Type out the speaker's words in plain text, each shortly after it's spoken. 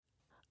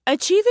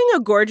Achieving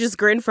a gorgeous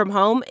grin from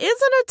home isn't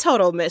a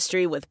total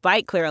mystery with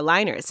Byte Clear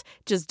aligners.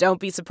 Just don't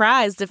be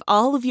surprised if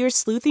all of your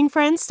sleuthing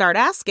friends start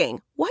asking,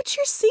 "What's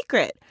your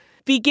secret?"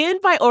 Begin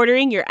by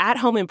ordering your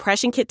at-home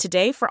impression kit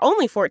today for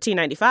only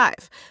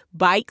 $14.95.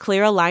 Byte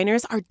Clear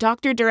aligners are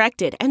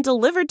doctor-directed and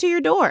delivered to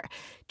your door.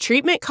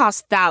 Treatment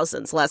costs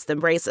thousands less than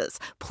braces.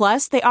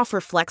 Plus, they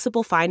offer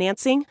flexible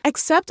financing,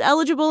 accept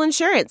eligible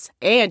insurance,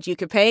 and you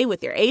can pay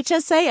with your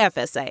HSA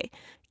FSA.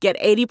 Get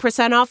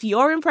 80% off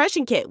your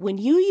impression kit when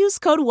you use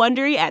code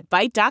WONDERY at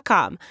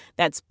Byte.com.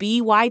 That's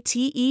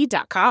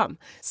BYTE.com.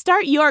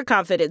 Start your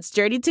confidence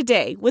journey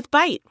today with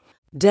Byte.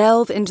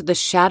 Delve into the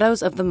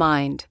shadows of the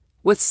mind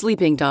with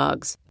Sleeping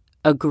Dogs,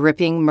 a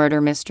gripping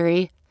murder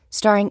mystery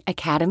starring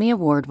Academy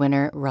Award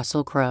winner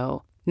Russell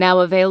Crowe.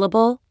 Now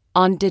available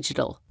on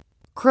digital.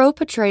 Crowe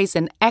portrays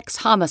an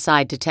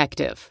ex-homicide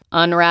detective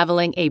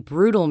unraveling a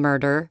brutal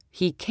murder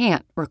he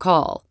can't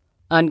recall.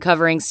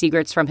 Uncovering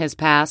secrets from his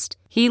past,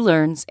 he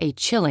learns a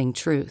chilling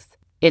truth.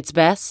 It's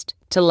best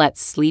to let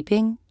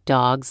sleeping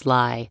dogs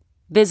lie.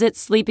 Visit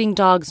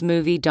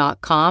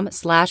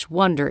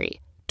sleepingdogsmovie.com/Wondery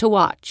to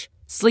watch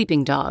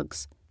Sleeping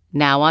Dogs,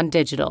 now on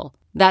digital.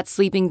 That's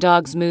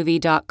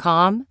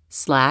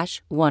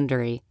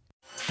sleepingdogsmovie.com/Wondery.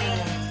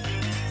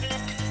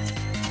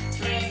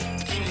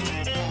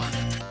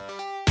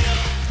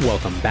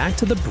 Welcome back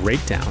to The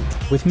Breakdown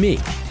with me,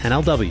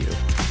 NLW.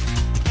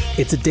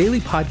 It's a daily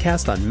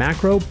podcast on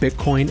macro,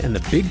 Bitcoin, and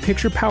the big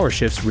picture power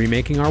shifts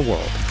remaking our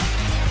world.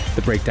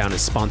 The Breakdown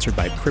is sponsored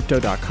by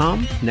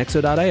Crypto.com,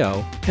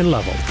 Nexo.io, and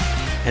Level,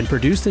 and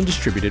produced and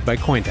distributed by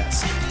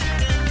CoinDesk.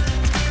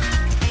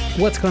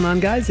 What's going on,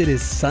 guys? It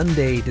is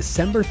Sunday,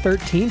 December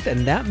 13th,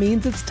 and that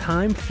means it's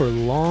time for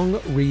Long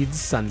Reads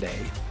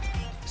Sunday.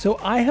 So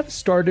I have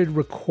started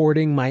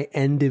recording my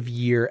end of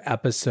year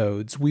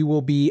episodes. We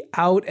will be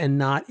out and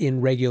not in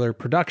regular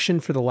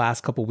production for the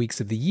last couple weeks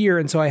of the year.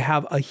 And so I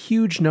have a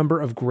huge number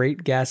of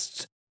great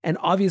guests. And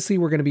obviously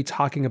we're going to be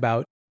talking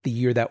about the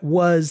year that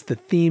was, the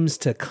themes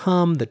to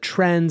come, the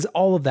trends,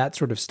 all of that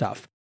sort of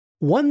stuff.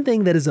 One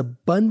thing that is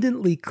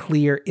abundantly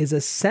clear is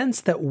a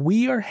sense that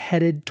we are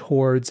headed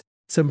towards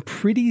some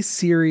pretty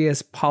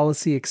serious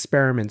policy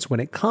experiments when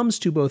it comes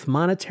to both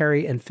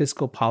monetary and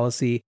fiscal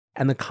policy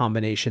and the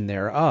combination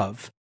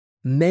thereof.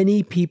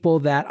 Many people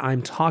that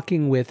I'm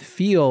talking with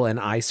feel, and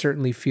I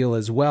certainly feel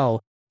as well,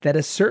 that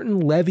a certain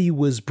levee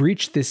was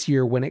breached this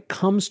year when it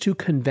comes to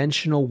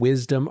conventional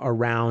wisdom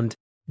around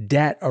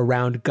debt,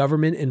 around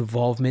government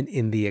involvement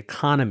in the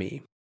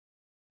economy.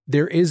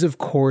 There is, of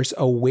course,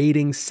 a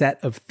waiting set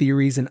of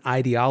theories and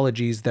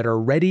ideologies that are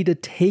ready to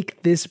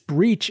take this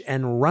breach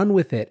and run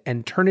with it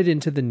and turn it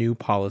into the new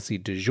policy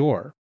du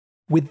jour.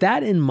 With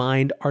that in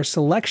mind, our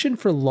selection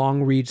for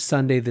Long Read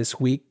Sunday this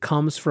week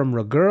comes from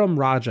Raghuram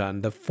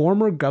Rajan, the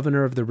former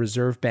governor of the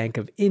Reserve Bank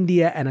of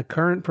India and a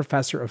current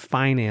professor of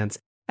finance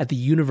at the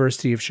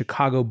University of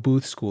Chicago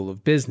Booth School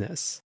of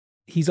Business.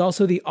 He's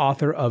also the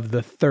author of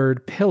The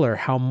Third Pillar: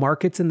 How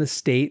Markets and the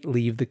State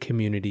Leave the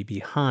Community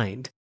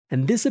Behind,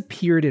 and this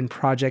appeared in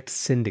Project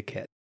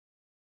Syndicate.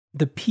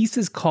 The piece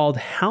is called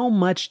How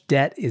Much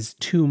Debt is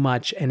Too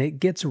Much, and it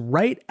gets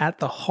right at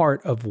the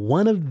heart of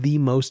one of the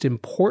most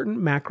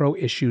important macro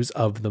issues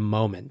of the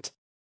moment.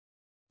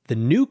 The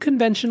new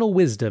conventional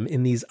wisdom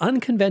in these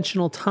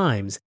unconventional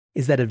times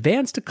is that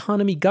advanced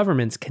economy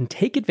governments can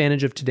take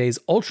advantage of today's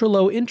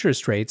ultra-low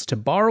interest rates to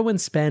borrow and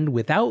spend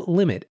without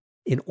limit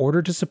in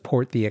order to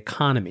support the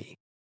economy.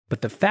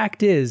 But the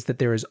fact is that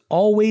there is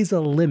always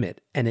a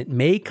limit, and it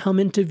may come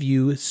into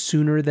view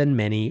sooner than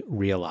many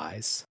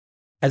realize.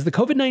 As the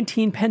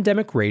COVID-19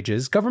 pandemic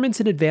rages,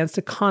 governments in advanced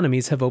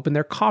economies have opened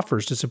their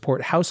coffers to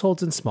support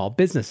households and small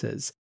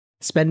businesses,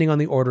 spending on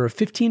the order of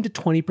 15 to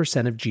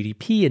 20% of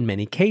GDP in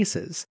many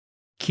cases.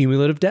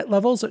 Cumulative debt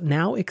levels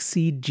now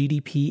exceed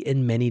GDP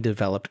in many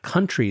developed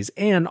countries,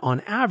 and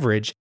on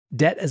average,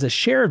 debt as a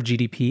share of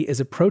GDP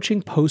is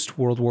approaching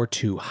post-World War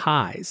II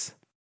highs.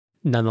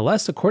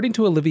 Nonetheless, according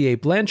to Olivier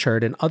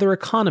Blanchard and other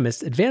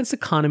economists, advanced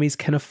economies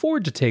can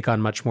afford to take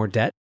on much more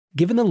debt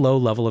given the low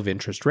level of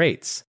interest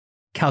rates.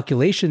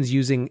 Calculations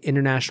using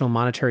International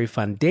Monetary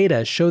Fund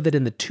data show that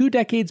in the 2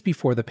 decades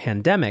before the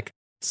pandemic,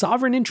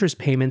 sovereign interest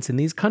payments in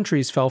these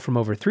countries fell from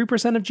over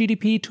 3% of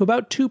GDP to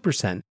about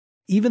 2%,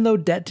 even though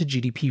debt to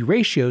GDP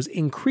ratios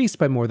increased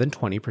by more than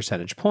 20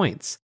 percentage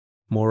points.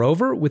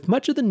 Moreover, with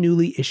much of the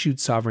newly issued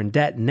sovereign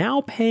debt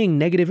now paying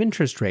negative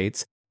interest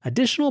rates,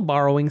 additional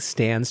borrowing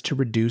stands to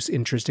reduce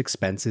interest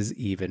expenses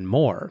even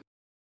more.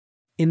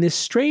 In this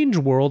strange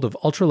world of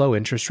ultra-low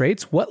interest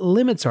rates, what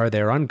limits are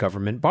there on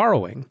government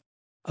borrowing?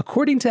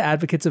 According to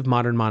advocates of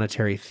modern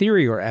monetary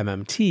theory, or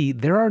MMT,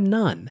 there are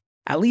none,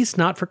 at least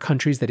not for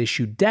countries that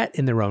issue debt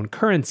in their own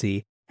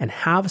currency and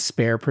have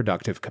spare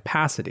productive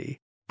capacity.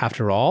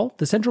 After all,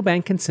 the central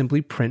bank can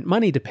simply print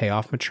money to pay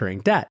off maturing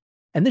debt,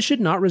 and this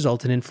should not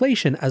result in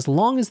inflation as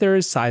long as there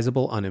is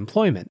sizable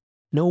unemployment.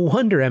 No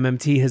wonder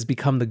MMT has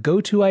become the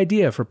go-to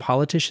idea for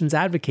politicians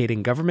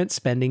advocating government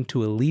spending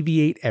to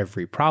alleviate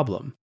every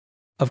problem.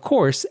 Of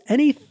course,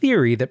 any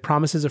theory that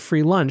promises a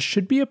free lunch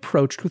should be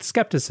approached with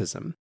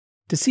skepticism.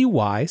 To see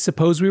why,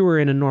 suppose we were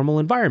in a normal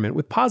environment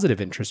with positive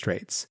interest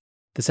rates.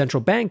 The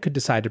central bank could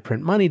decide to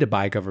print money to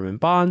buy government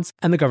bonds,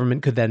 and the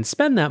government could then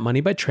spend that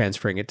money by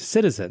transferring it to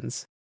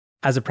citizens.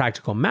 As a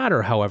practical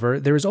matter, however,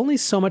 there is only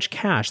so much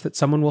cash that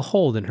someone will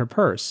hold in her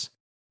purse.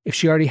 If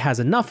she already has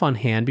enough on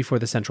hand before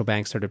the central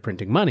bank started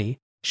printing money,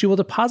 she will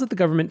deposit the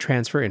government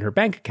transfer in her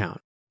bank account,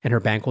 and her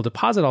bank will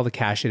deposit all the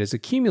cash it has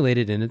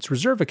accumulated in its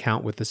reserve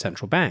account with the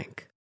central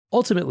bank.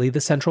 Ultimately, the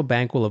central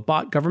bank will have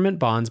bought government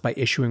bonds by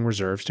issuing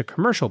reserves to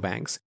commercial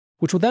banks,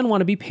 which will then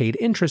want to be paid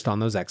interest on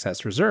those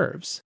excess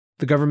reserves.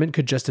 The government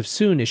could just as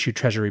soon issue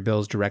treasury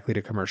bills directly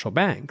to commercial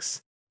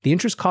banks. The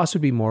interest cost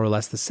would be more or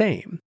less the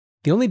same.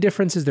 The only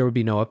difference is there would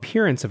be no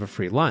appearance of a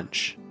free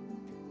lunch.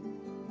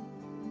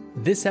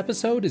 This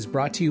episode is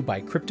brought to you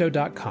by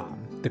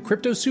Crypto.com, the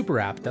crypto super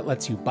app that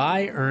lets you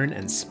buy, earn,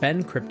 and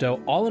spend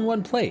crypto all in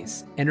one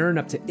place and earn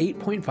up to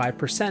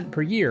 8.5%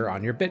 per year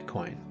on your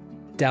Bitcoin.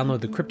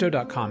 Download the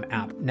Crypto.com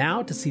app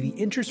now to see the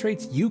interest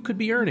rates you could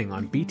be earning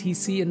on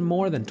BTC and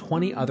more than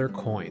 20 other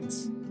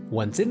coins.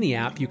 Once in the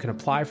app, you can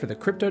apply for the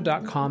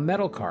Crypto.com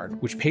Metal Card,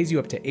 which pays you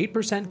up to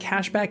 8%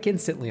 cash back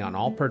instantly on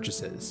all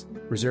purchases.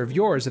 Reserve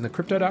yours in the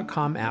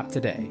Crypto.com app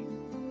today.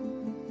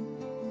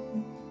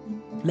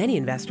 Many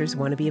investors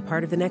want to be a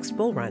part of the next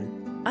bull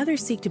run.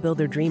 Others seek to build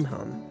their dream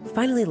home,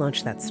 finally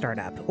launch that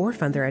startup, or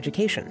fund their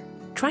education.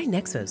 Try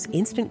Nexo's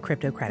instant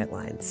crypto credit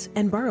lines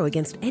and borrow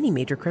against any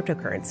major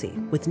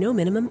cryptocurrency with no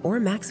minimum or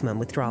maximum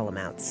withdrawal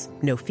amounts,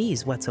 no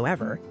fees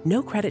whatsoever,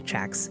 no credit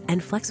checks,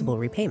 and flexible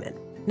repayment.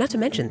 Not to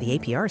mention the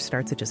APR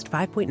starts at just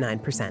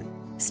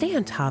 5.9%. Stay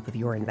on top of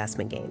your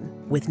investment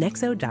game with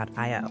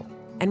Nexo.io.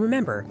 And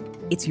remember,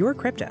 it's your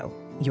crypto,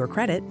 your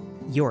credit,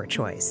 your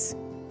choice.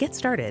 Get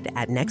started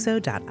at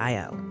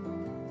Nexo.io.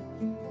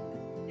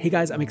 Hey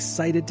guys, I'm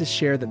excited to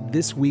share that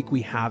this week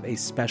we have a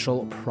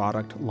special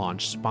product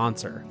launch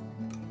sponsor.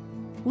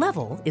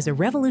 Level is a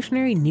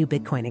revolutionary new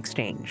Bitcoin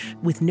exchange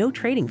with no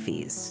trading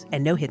fees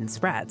and no hidden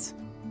spreads.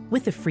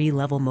 With the free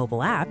Level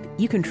mobile app,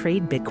 you can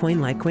trade Bitcoin,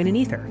 Litecoin, and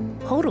Ether,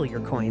 hodl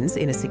your coins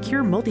in a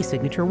secure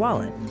multi-signature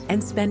wallet,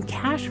 and spend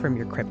cash from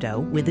your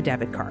crypto with a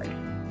debit card.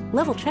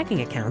 Level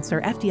checking accounts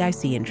are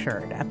FDIC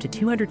insured up to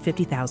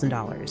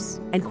 $250,000.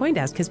 And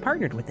CoinDesk has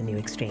partnered with the new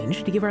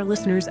exchange to give our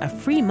listeners a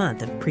free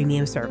month of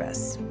premium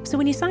service. So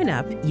when you sign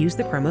up, use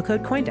the promo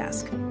code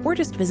CoinDesk, or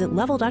just visit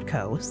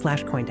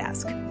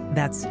level.co/CoinDesk.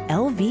 That's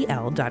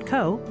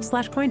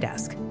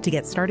lvl.co/CoinDesk to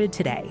get started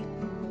today.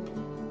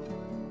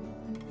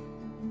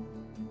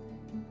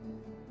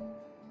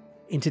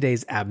 In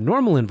today's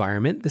abnormal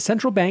environment, the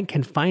central bank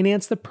can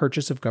finance the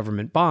purchase of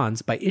government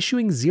bonds by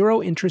issuing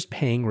zero-interest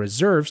paying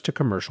reserves to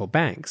commercial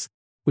banks,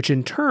 which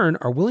in turn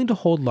are willing to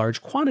hold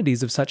large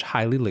quantities of such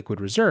highly liquid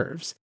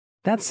reserves.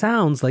 That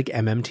sounds like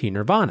MMT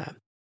nirvana.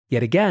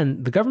 Yet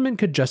again, the government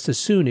could just as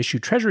soon issue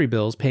treasury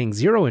bills paying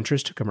zero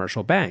interest to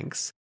commercial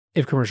banks.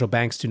 If commercial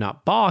banks do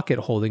not balk at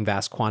holding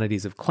vast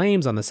quantities of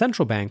claims on the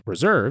central bank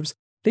reserves,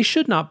 they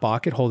should not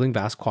balk at holding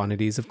vast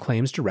quantities of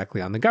claims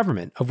directly on the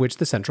government, of which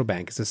the central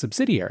bank is a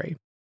subsidiary.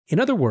 In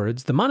other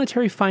words, the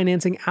monetary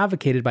financing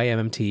advocated by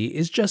MMT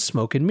is just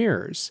smoke and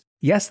mirrors.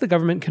 Yes, the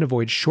government can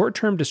avoid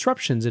short-term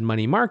disruptions in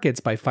money markets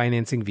by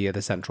financing via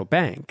the central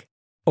bank.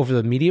 Over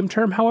the medium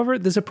term, however,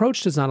 this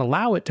approach does not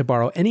allow it to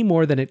borrow any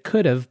more than it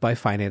could have by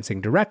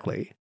financing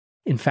directly.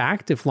 In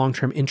fact, if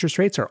long-term interest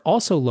rates are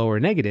also low or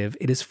negative,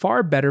 it is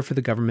far better for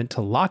the government to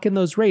lock in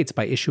those rates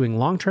by issuing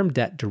long-term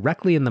debt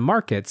directly in the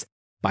markets,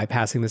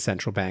 bypassing the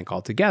central bank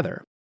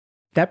altogether.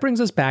 That brings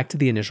us back to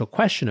the initial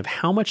question of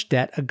how much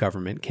debt a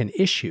government can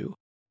issue.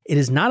 It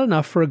is not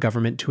enough for a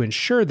government to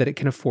ensure that it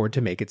can afford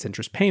to make its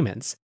interest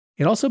payments.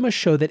 It also must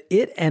show that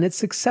it and its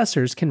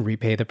successors can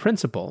repay the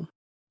principal.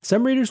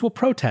 Some readers will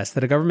protest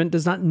that a government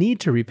does not need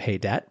to repay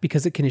debt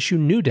because it can issue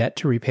new debt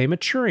to repay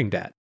maturing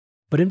debt.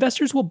 But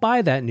investors will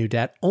buy that new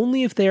debt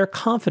only if they are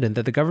confident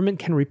that the government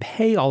can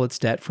repay all its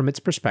debt from its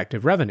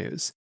prospective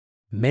revenues.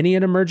 Many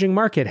an emerging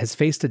market has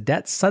faced a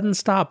debt sudden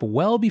stop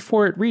well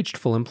before it reached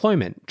full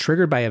employment,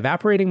 triggered by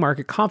evaporating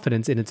market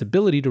confidence in its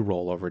ability to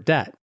roll over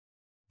debt.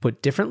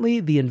 Put differently,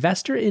 the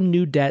investor in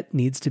new debt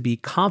needs to be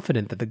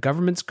confident that the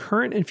government's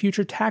current and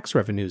future tax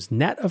revenues,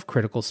 net of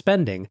critical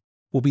spending,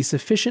 will be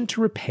sufficient to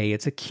repay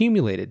its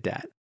accumulated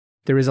debt.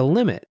 There is a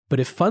limit,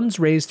 but if funds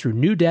raised through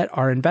new debt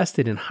are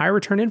invested in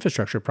high-return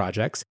infrastructure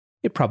projects,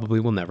 it probably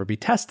will never be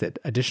tested.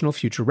 Additional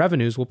future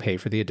revenues will pay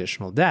for the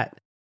additional debt.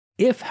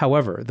 If,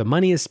 however, the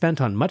money is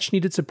spent on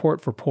much-needed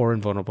support for poor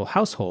and vulnerable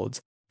households,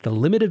 the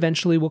limit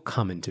eventually will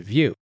come into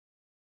view.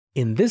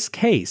 In this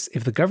case,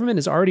 if the government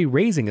is already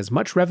raising as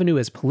much revenue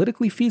as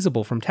politically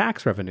feasible from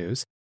tax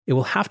revenues, it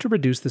will have to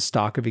reduce the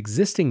stock of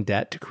existing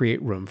debt to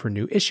create room for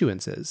new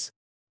issuances.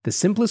 The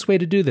simplest way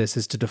to do this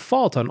is to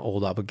default on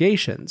old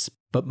obligations,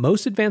 but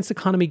most advanced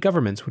economy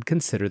governments would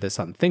consider this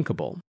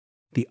unthinkable.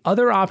 The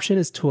other option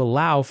is to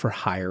allow for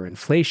higher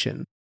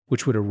inflation,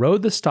 which would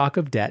erode the stock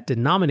of debt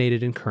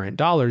denominated in current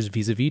dollars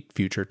vis-a-vis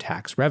future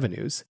tax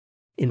revenues.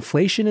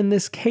 Inflation in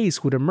this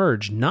case would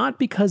emerge not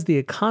because the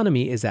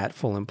economy is at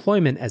full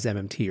employment as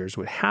MMTers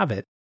would have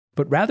it,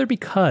 but rather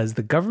because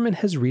the government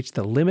has reached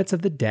the limits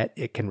of the debt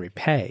it can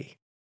repay.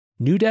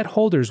 new debt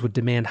holders would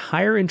demand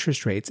higher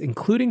interest rates,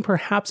 including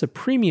perhaps a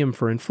premium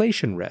for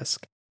inflation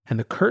risk, and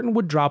the curtain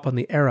would drop on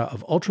the era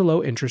of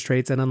ultra-low interest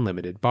rates and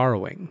unlimited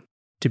borrowing.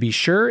 To be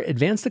sure,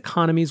 advanced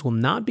economies will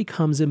not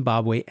become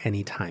Zimbabwe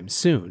anytime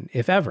soon,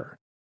 if ever.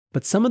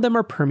 But some of them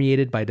are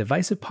permeated by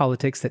divisive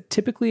politics that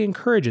typically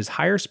encourages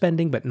higher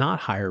spending but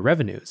not higher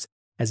revenues,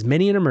 as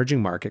many an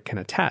emerging market can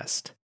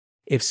attest.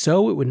 If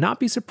so, it would not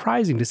be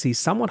surprising to see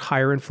somewhat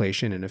higher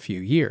inflation in a few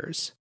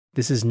years.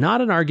 This is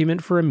not an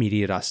argument for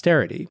immediate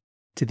austerity.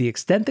 To the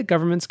extent that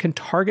governments can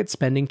target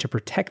spending to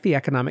protect the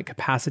economic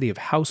capacity of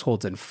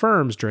households and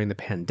firms during the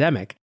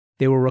pandemic,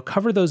 they will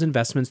recover those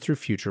investments through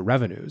future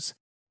revenues.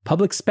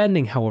 Public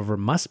spending, however,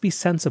 must be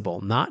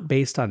sensible, not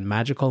based on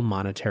magical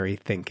monetary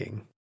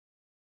thinking.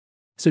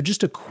 So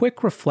just a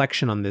quick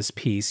reflection on this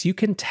piece, you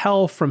can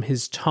tell from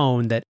his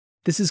tone that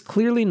this is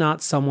clearly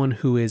not someone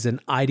who is an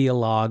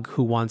ideologue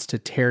who wants to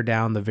tear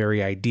down the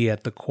very idea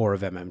at the core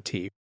of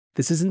MMT.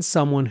 This isn't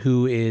someone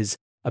who is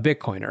a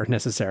Bitcoiner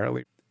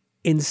necessarily.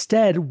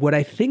 Instead, what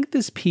I think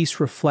this piece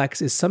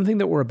reflects is something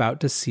that we're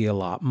about to see a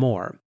lot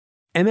more.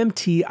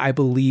 MMT, I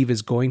believe,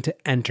 is going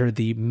to enter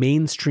the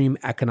mainstream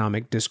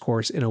economic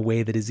discourse in a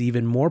way that is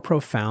even more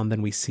profound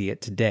than we see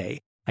it today.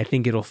 I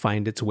think it'll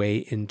find its way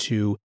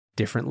into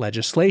different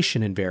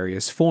legislation in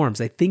various forms.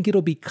 I think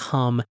it'll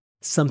become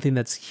something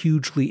that's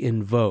hugely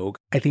in vogue.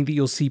 I think that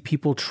you'll see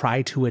people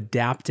try to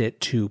adapt it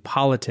to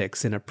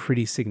politics in a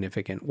pretty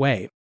significant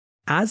way.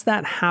 As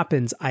that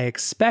happens, I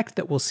expect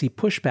that we'll see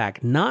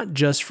pushback not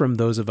just from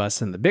those of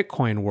us in the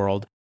Bitcoin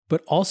world,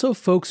 but also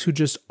folks who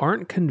just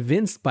aren't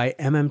convinced by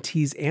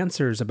MMT's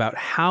answers about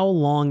how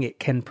long it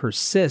can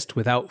persist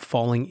without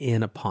falling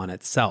in upon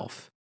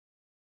itself.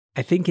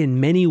 I think in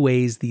many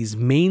ways, these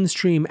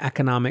mainstream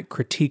economic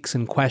critiques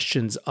and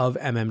questions of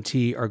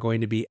MMT are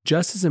going to be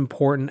just as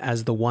important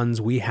as the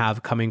ones we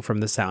have coming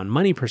from the sound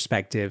money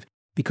perspective,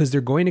 because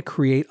they're going to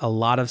create a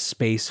lot of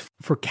space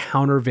for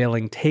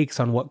countervailing takes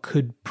on what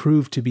could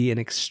prove to be an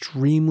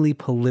extremely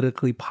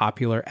politically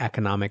popular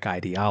economic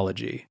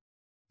ideology.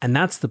 And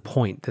that's the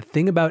point. The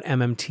thing about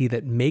MMT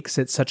that makes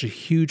it such a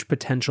huge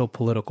potential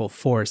political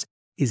force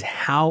is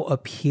how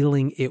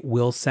appealing it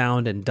will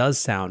sound and does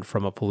sound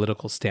from a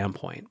political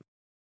standpoint.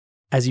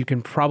 As you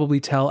can probably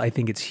tell, I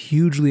think it's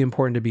hugely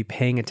important to be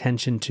paying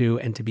attention to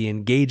and to be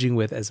engaging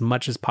with as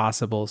much as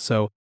possible.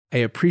 So I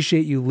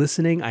appreciate you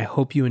listening. I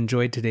hope you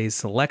enjoyed today's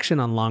selection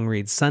on Long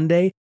Read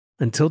Sunday.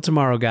 Until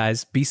tomorrow,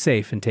 guys, be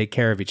safe and take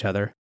care of each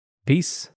other. Peace.